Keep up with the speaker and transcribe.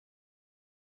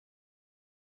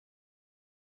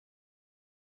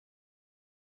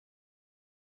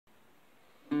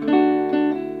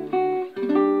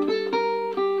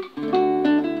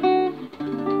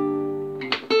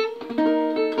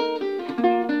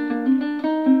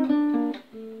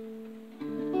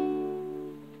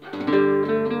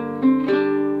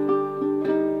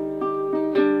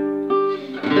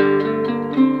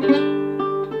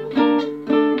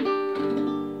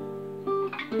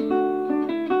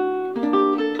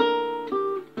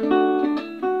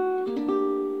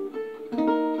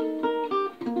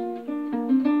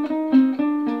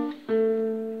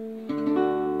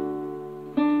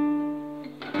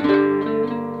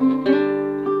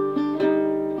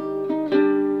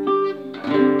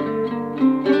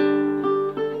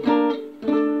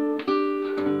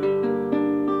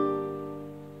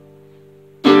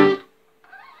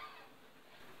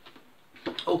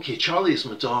Okay, Charlie is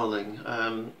my darling.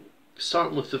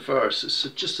 Starting with the verse, it's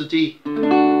just a D.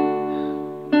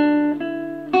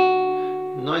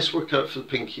 Nice workout for the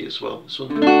pinky as well. This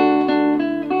one,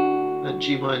 at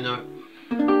G minor.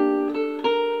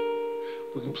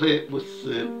 We can play it with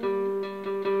the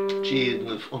G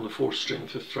on the 4th string,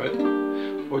 5th fret,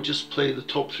 or just play the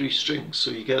top 3 strings so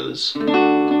you get this.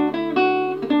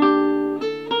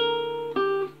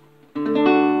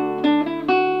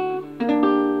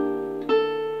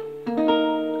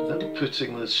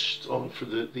 Putting this on for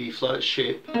the E flat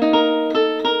shape. So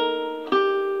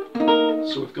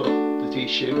we've got the D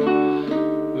shape,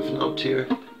 moving up to here.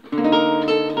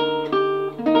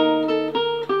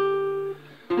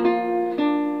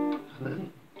 And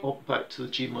then up back to the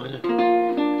G minor,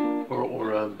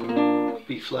 or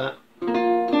B flat.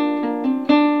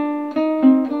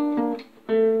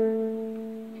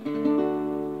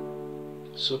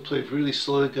 So play it really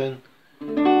slow again.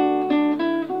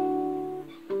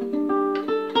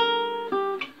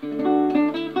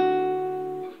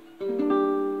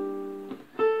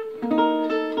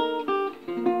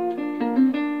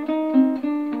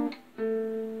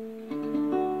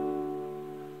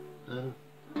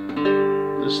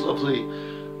 This lovely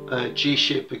G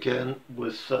shape again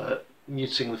with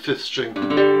muting the 5th string.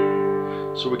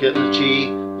 So we're getting the G,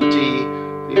 the D,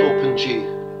 the open G.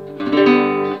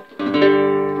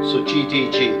 So G, D,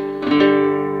 G.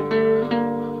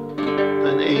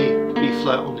 Then A, B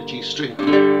flat on the G string.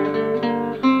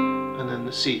 And then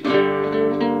the C.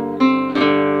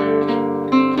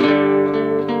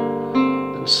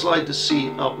 Then slide the C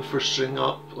up the 1st string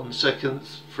up on the 2nd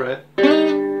fret.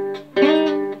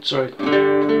 Sorry,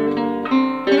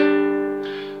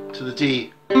 to the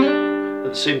D at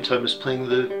the same time as playing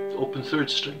the open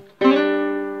 3rd string,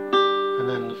 and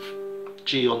then the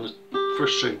G on the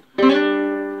 1st string,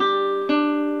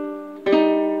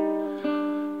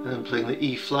 and then playing the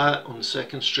E flat on the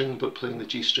 2nd string but playing the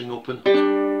G string open,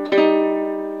 and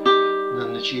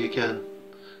then the G again.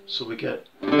 So we get,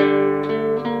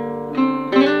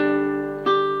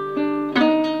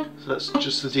 so that's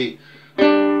just the D.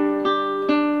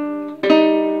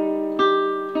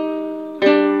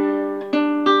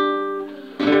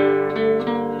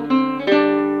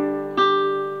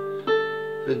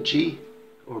 Then G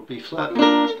or B flat,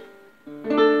 and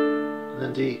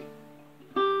then D,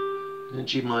 and then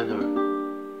G minor.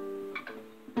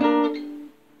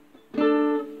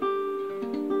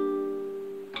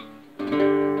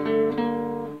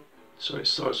 So it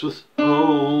starts with,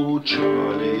 oh,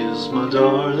 Charlie is my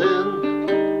darling.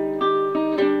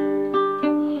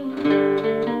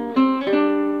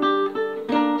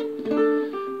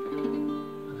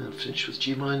 And then finish with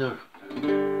G minor.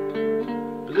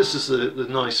 But this is the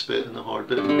nice bit and the hard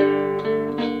bit.